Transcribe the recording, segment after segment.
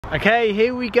Okay,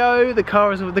 here we go. The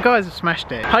guys have smashed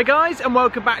it. Hi guys, and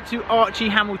welcome back to Archie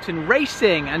Hamilton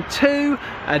Racing and to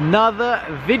another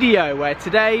video where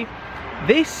today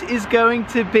this is going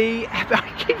to be,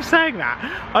 I keep saying that,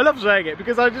 I love saying it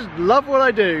because I just love what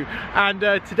I do, and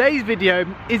today's video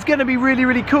is going to be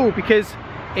really cool because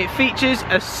it features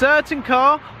a certain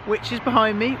car which is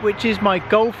behind me, which is my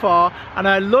Golf R, and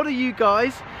a lot of you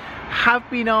guys have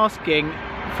been asking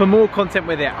for more content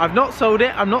with it. I've not sold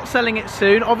it, I'm not selling it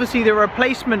soon. Obviously the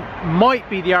replacement might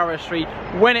be the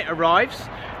RS3 when it arrives,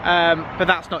 but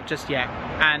that's not just yet.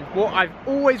 And what I've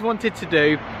always wanted to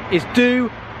do is do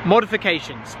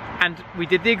modifications, and we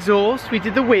did the exhaust, we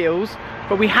did the wheels,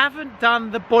 but we haven't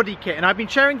done the body kit. And I've been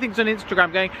sharing things on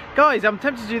Instagram going, guys, I'm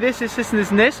tempted to do this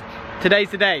and this. Today's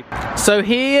the day. So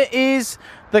here is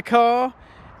the car.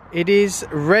 It is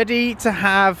ready to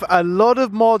have a lot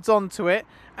of mods onto it.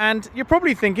 And you're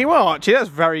probably thinking, well, Archie, that's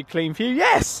very clean for you.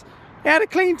 Yes, it had a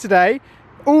clean today,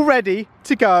 all ready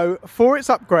to go for its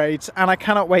upgrades, and I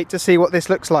cannot wait to see what this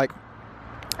looks like.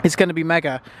 It's going to be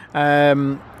mega.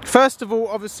 First of all,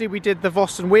 obviously we did the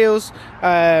Vossen wheels,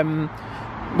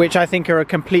 which I think are a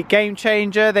complete game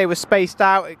changer. They were spaced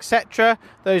out, etc.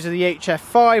 Those are the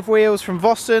HF5 wheels from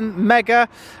Vossen, mega.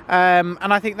 And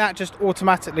I think that just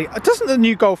automatically, doesn't the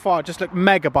new Golf R just look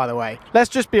mega, by the way? Let's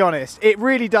just be honest, it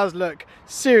really does look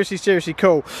seriously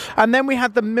cool. And then we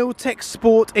had the Miltech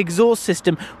Sport exhaust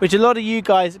system, which a lot of you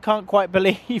guys can't quite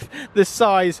believe the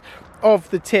size of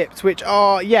the tips, which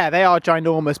are, yeah, they are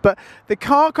ginormous, but the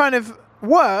car kind of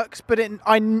works, but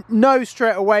I knew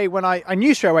straight away when I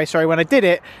did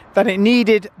it, that it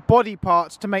needed body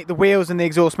parts to make the wheels and the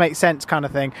exhaust make sense, kind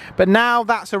of thing. But now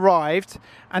that's arrived,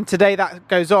 and today that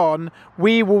goes on,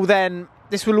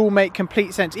 this will all make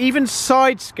complete sense. Even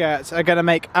side skirts are going to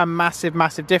make a massive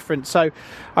difference. So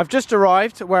I've just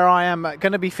arrived where I am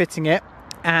going to be fitting it,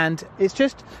 and it's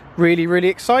just really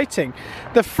exciting.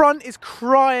 The front is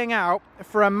crying out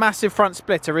for a massive front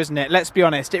splitter, isn't it? Let's be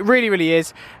honest, it really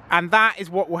is, and that is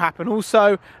what will happen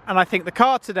also. And I think the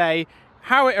car today,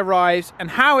 how it arrives and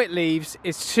how it leaves,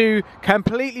 is two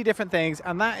completely different things,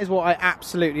 and that is what I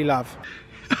absolutely love.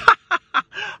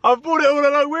 I've brought it all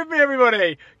along with me,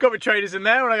 everybody. Got my trainers in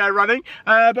there when I go running,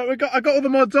 but I got all the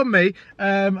mods on me,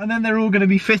 and then they're all going to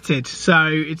be fitted. So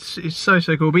it's so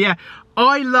cool. But yeah,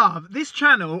 I love this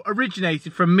channel.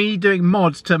 Originated from me doing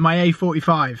mods to my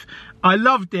A45. I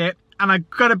loved it, and I've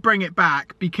got to bring it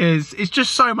back because it's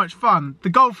just so much fun. The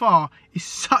Golf R is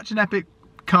such an epic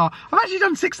car. I've actually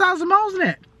done 6,000 miles in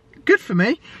it. Good for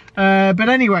me. But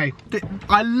anyway,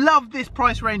 I love this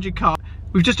price range of car.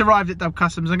 We've just arrived at Dub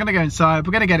Customs. I'm going to go inside.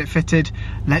 We're going to get it fitted.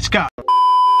 Let's go.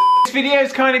 This video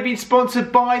has kind of been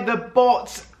sponsored by the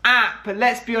Bots app. But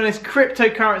let's be honest,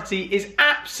 cryptocurrency is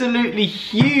absolutely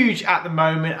huge at the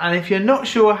moment. And if you're not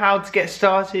sure how to get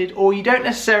started, or you don't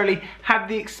necessarily have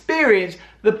the experience,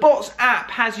 the Bots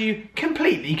app has you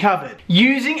completely covered.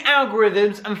 Using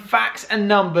algorithms and facts and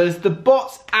numbers, the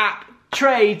Bots app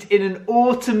trades in an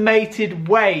automated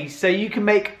way, so you can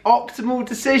make optimal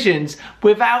decisions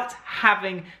without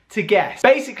having to guess.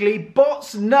 Basically,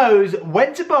 Bots knows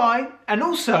when to buy and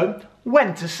also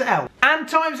when to sell. And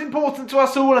time's important to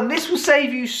us all, and this will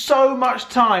save you so much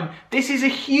time. This is a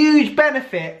huge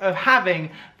benefit of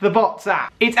having the Bots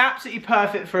app. It's absolutely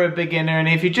perfect for a beginner, and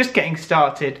if you're just getting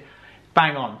started,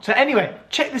 bang on. So anyway,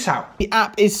 check this out. The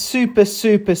app is super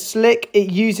slick. It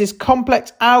uses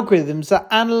complex algorithms that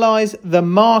analyze the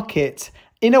market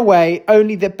in a way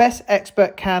only the best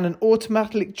expert can, and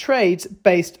automatically trades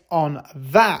based on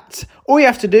that. All you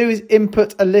have to do is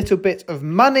input a little bit of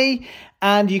money,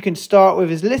 and you can start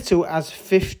with as little as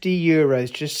 50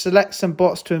 euros. Just select some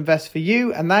bots to invest for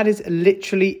you, and that is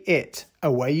literally it.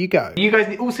 Away you go. You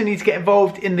guys also need to get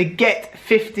involved in the Get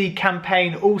 50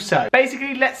 campaign also.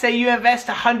 Basically, let's say you invest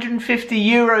 150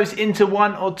 euros into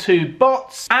 1 or 2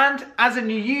 bots, and as a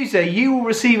new user, you will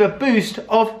receive a boost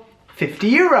of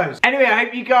 50 euros. Anyway, I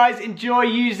hope you guys enjoy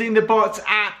using the Bots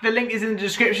app. The link is in the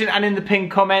description and in the pinned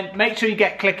comment. Make sure you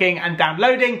get clicking and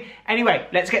downloading. Anyway,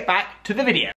 let's get back to the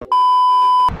video.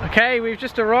 Okay, we've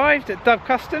just arrived at Dub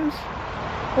Customs.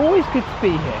 Always good to be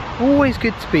here. Always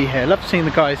good to be here. Love seeing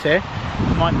the guys here.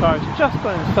 My car has just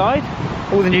gone inside.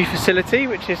 All the new facility,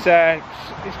 which is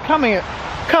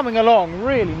coming along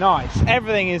really nice.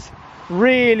 Everything is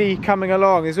really coming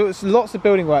along. There's lots of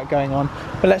building work going on.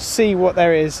 But let's see what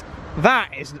there is. That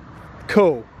is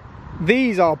cool.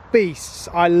 These are beasts.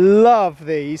 I love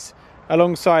these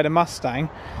alongside a Mustang.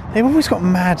 They've always got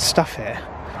mad stuff here.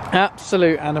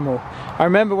 Absolute animal. I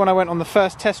remember when I went on the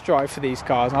first test drive for these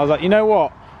cars, and I was like, you know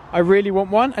what? I really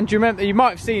want one. And do you remember, you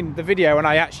might have seen the video when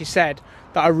I actually said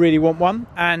that I really want one,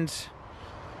 and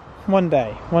one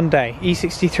day.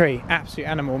 E63, absolute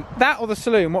animal. That or the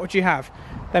saloon, what would you have?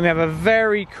 Then we have a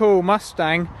very cool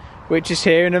Mustang, which is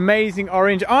here, an amazing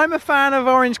orange. I'm a fan of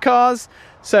orange cars,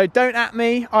 so don't at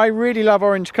me. I really love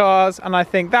orange cars, and I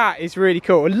think that is really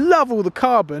cool. I love all the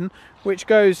carbon which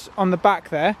goes on the back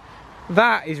there.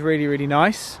 That is really, really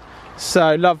nice.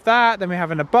 So love that. Then we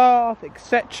have an Abarth,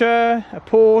 etc., a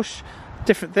Porsche,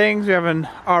 different things. We have an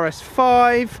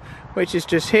RS5, which is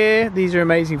just here. These are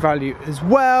amazing value as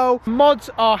well. Mods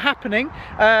are happening.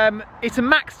 It's a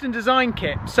Maxton design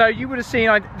kit. So you would have seen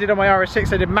I did on my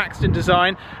RS6, I did Maxton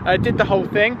design, did the whole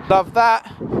thing. Love that.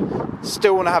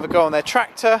 Still want to have a go on their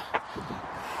tractor.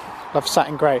 Love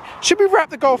satin grey. Should we wrap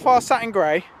the Golf R satin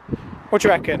grey? What do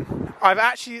you reckon? I've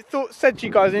actually said to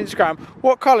you guys on Instagram,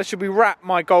 what colour should we wrap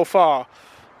my Golf R?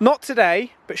 Not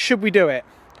today, but should we do it?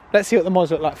 Let's see what the mods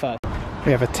look like first.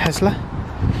 We have a Tesla.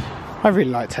 I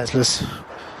really like Teslas.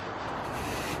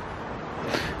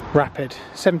 Rapid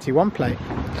 71 plate.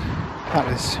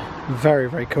 That is very,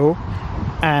 very cool.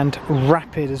 And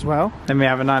rapid as well. Then we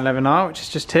have a 911R, which is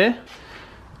just here.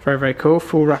 Very, very cool.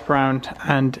 Full wraparound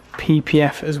and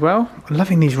PPF as well. I'm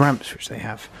loving these ramps which they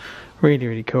have. Really,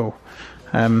 really cool.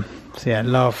 So yeah,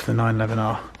 love the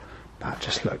 911R. That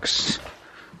just looks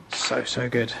so, so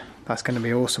good. That's going to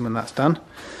be awesome when that's done.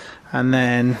 And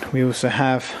then we also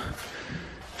have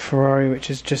Ferrari, which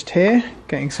is just here,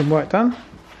 getting some work done.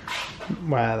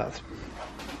 Well,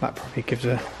 that probably gives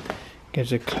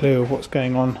a clue of what's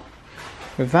going on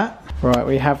with that. Right,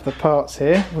 we have the parts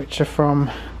here, which are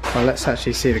from. Well, let's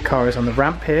actually see. The car is on the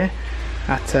ramp here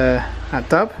at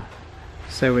Dub.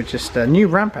 So we're just a new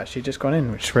ramp actually just gone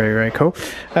in, which is very, very cool.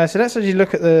 So let's actually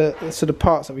look at the sort of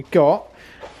parts that we got,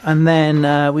 and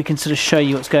then we can sort of show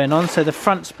you what's going on. So the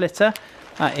front splitter,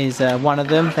 that is one of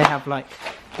them. They have like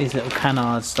these little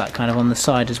canards like kind of on the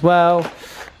side as well.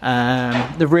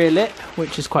 The rear lip,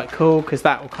 which is quite cool because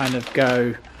that will kind of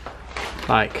go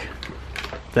like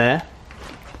there.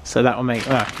 So that will make,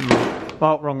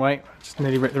 well, wrong way, just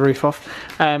nearly ripped the roof off.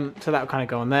 So that will kind of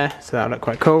go on there, so that will look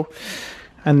quite cool.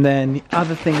 And then the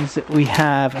other things that we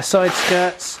have are side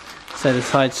skirts. So the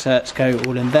side skirts go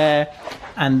all in there.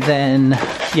 And then,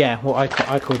 yeah, what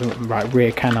I call them right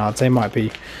rear canards. They might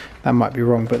be, that might be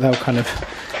wrong, but they'll kind of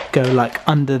go like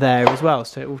under there as well.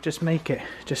 So it will just make it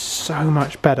just so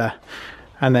much better.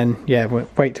 And then, yeah, we'll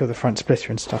wait till the front splitter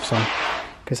and stuff's on,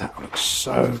 because that looks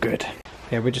so good.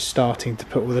 Yeah, we're just starting to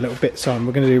put all the little bits on.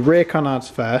 We're going to do rear canards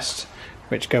first,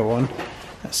 which go on.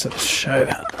 Let's sort of show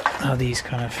how these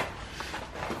kind of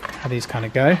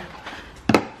go.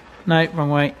 No, wrong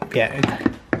way.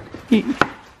 Yeah,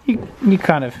 you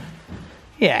kind of,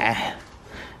 yeah,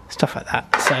 stuff like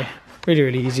that. So really,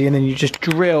 really easy. And then you just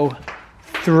drill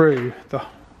through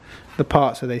the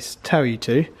parts where they tell you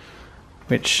to,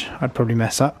 which I'd probably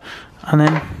mess up. And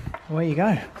then away you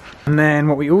go. And then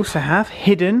what we also have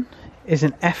hidden is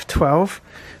an F12,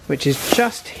 which is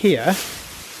just here,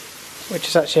 which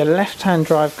is actually a left-hand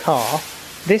drive car.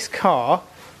 This car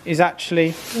is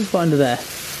actually, what's under there?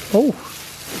 Oh,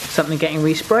 something getting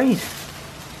resprayed.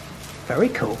 Very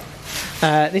cool.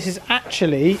 This is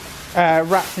actually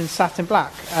wrapped in satin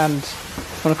black, and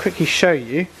I want to quickly show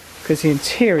you, because the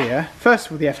interior, first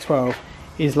of all, the F12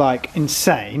 is like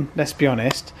insane, let's be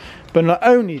honest, but not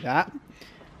only that,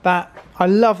 I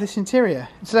love this interior.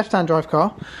 It's a left-hand drive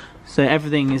car, so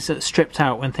everything is stripped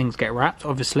out when things get wrapped,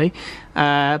 obviously,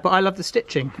 but I love the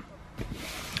stitching.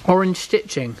 Orange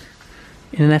stitching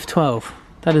in an F12.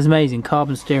 That is amazing.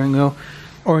 Carbon steering wheel,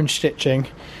 orange stitching.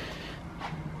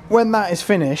 When that is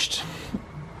finished,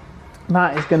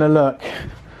 that is going to look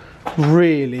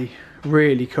really,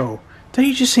 really cool. Don't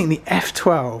you just think the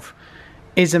F12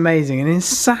 is amazing? And in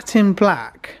satin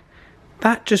black,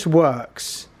 that just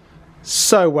works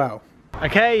so well.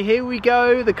 Okay, here we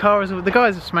go. The guys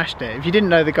have smashed it. If you didn't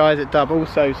know, the guys at Dub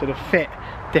also sort of fit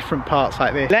different parts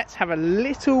like this. Let's have a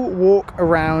little walk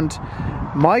around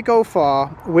my Golf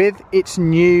R with its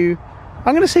new,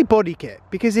 I'm going to say Bodykit,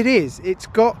 because it is. It's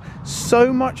got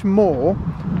so much more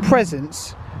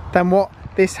presence than what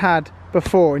this had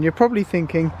before. And you're probably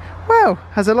thinking, well,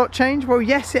 has a lot changed? Well,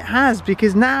 yes, it has,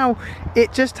 because now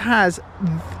it just has,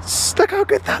 look how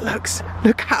good that looks.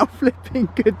 Look how flipping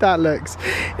good that looks.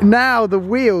 Now the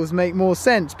wheels make more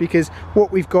sense, because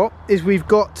what we've got is we've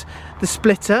got the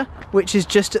splitter, which is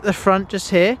just at the front,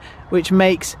 just here, which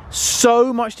makes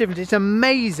so much difference. It's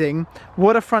amazing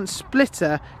what a front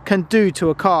splitter can do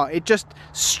to a car. It just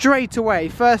straight away,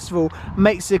 first of all,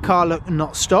 makes the car look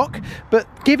not stock, but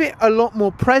give it a lot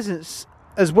more presence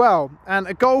as well. And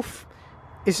a Golf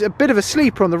is a bit of a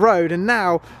sleeper on the road, and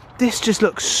now this just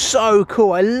looks so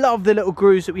cool. I love the little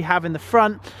grooves that we have in the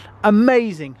front.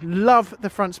 Amazing. Love the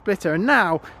front splitter. And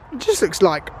now it just looks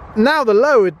like, now the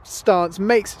lowered stance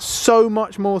makes so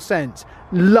much more sense.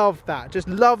 Love that. Just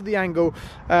love the angle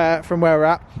from where we're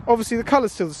at. Obviously the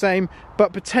colour's still the same,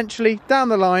 but potentially down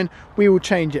the line we will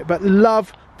change it. But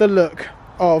love the look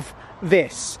of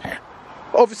this.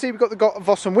 Obviously we've got the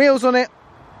Vossen wheels on it.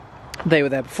 They were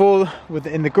there before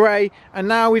in the grey, and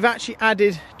now we've actually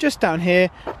added just down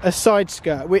here a side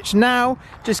skirt, which now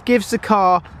just gives the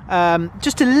car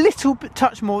just a little bit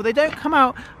touch more. They don't come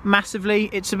out massively,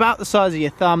 it's about the size of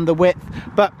your thumb, the width,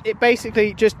 but it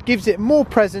basically just gives it more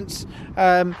presence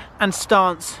and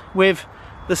stance with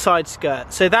the side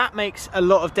skirt. So that makes a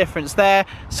lot of difference there,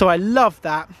 so I love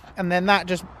that. And then that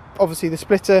just obviously the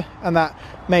splitter, and that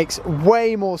makes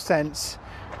way more sense.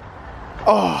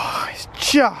 Oh, it's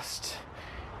just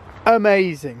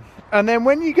amazing. And then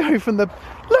when you go from the,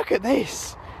 look at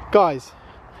this, guys,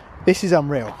 this is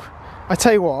unreal. I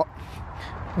tell you what,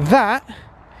 that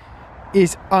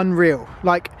is unreal.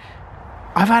 Like,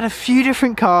 I've had a few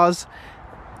different cars,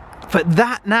 but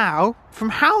that now, from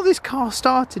how this car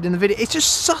started in the video, it's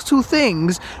just subtle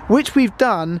things which we've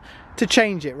done to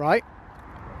change it, right?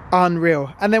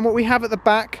 Unreal. And then what we have at the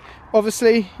back,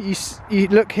 obviously you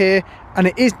look here and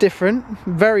it is different.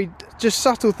 Very just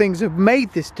subtle things have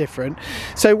made this different.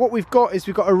 So what we've got is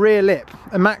we've got a rear lip,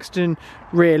 a Maxton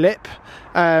rear lip,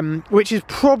 which is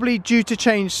probably due to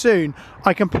change soon.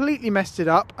 I completely messed it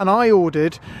up and I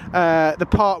ordered the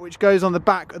part which goes on the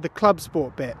back of the Club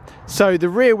Sport bit. So the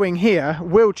rear wing here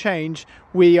will change.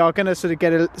 We are going to sort of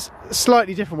get a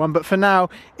slightly different one, but for now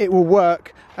it will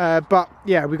work. But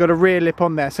yeah, we've got a rear lip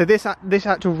on there. So this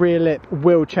actual rear lip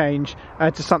will change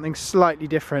to something slightly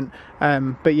different.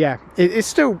 But yeah, it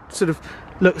still sort of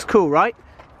looks cool, right?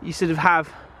 You sort of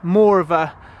have more of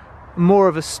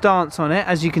a stance on it,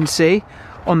 as you can see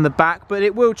on the back, but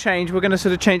it will change. We're going to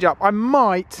sort of change up. I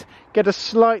might get a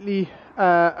slightly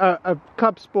a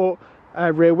Club Sport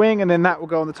rear wing, and then that will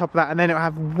go on the top of that, and then it'll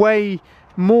have way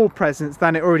more presence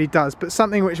than it already does, but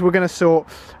something which we're going to sort,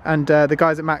 and the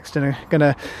guys at Maxton are going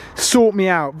to sort me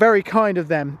out. Very kind of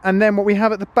them. And then what we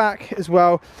have at the back as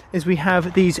well is we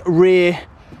have these rear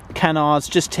canards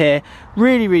just here,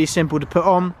 really simple to put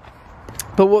on,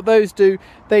 but what those do,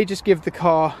 they just give the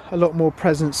car a lot more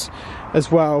presence as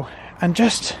well. And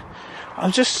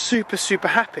I'm just super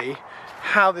happy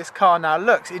how this car now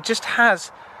looks. It just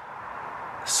has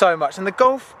so much. And the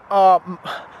Golf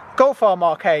R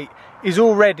Mark 8 is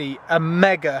already a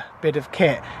mega bit of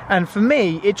kit, and for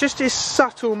me it just is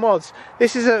subtle mods.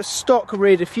 This is a stock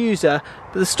rear diffuser,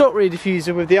 but the stock rear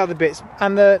diffuser with the other bits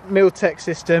and the Miltech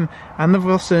system and the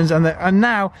Vossens and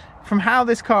now from how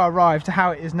this car arrived to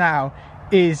how it is now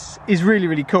is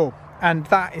really cool. And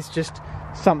that is just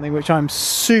something which I'm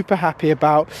super happy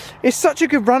about. It's such a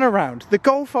good run around. The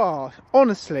Golf R,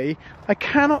 honestly, I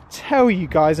cannot tell you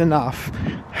guys enough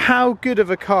how good of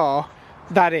a car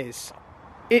that is.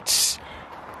 It's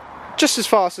just as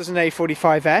fast as an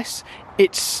A45S.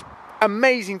 It's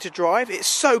amazing to drive. It's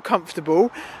so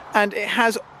comfortable, and it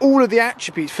has all of the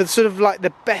attributes for sort of like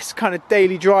the best kind of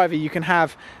daily driver you can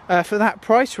have for that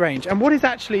price range. And what is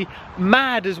actually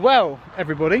mad as well,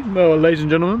 everybody, well, ladies and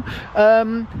gentlemen,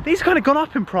 these kind of gone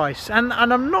up in price, and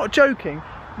I'm not joking.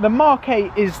 The Mark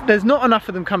 8 there's not enough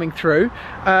of them coming through,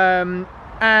 and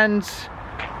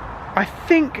I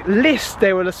think list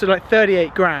they were sort of like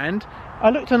 38 grand. I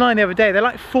looked online the other day, they're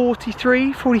like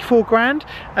 43, 44 grand.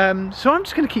 So I'm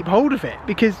just going to keep hold of it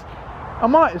because I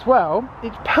might as well.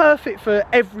 It's perfect for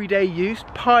everyday use,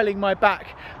 piling my bike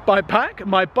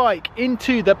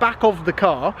into the back of the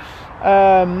car.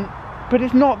 But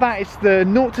it's not that, it's the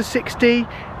 0 to 60,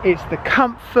 it's the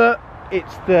comfort,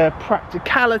 it's the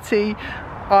practicality.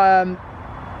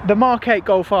 The Mark 8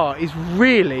 Golf R is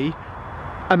really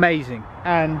amazing,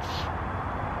 and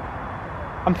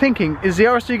I'm thinking, is the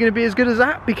RS2 going to be as good as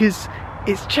that? Because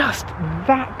it's just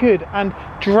that good. And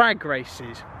drag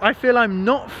races, I feel I'm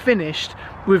not finished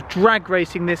with drag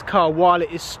racing this car while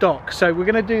it is stock. So we're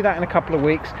going to do that in a couple of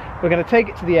weeks. We're going to take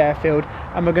it to the airfield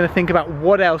and we're going to think about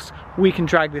what else we can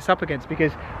drag this up against,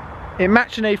 because it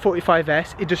matched an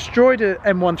A45S, it destroyed an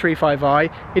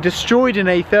M135i, it destroyed an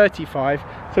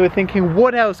A35. So we're thinking,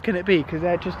 what else can it be? Because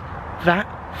they're just that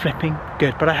flipping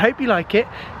good. But I hope you like it.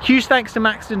 Huge thanks to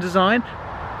Maxton Design.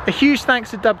 A huge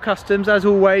thanks to Dub Customs, as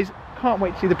always. Can't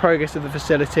wait to see the progress of the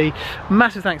facility.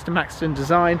 Massive thanks to Maxton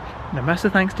Design, and a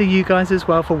massive thanks to you guys as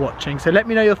well for watching. So let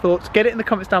me know your thoughts, get it in the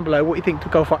comments down below what you think to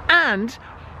go for, and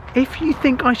if you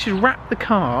think I should wrap the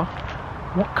car,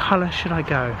 what colour should I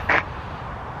go?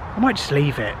 I might just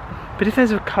leave it, but if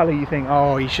there's a colour you think,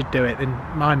 oh, you should do it, then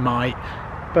I might.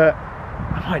 but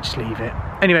I might just leave it.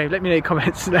 Anyway, let me know in the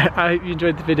comments. I hope you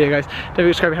enjoyed the video, guys. Don't forget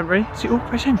to subscribe if you haven't already. See you all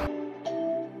very soon.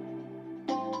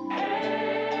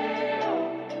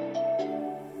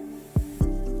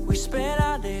 We spent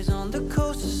our days on the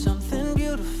coast of something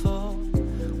beautiful.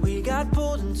 We got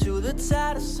pulled into the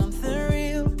tide of something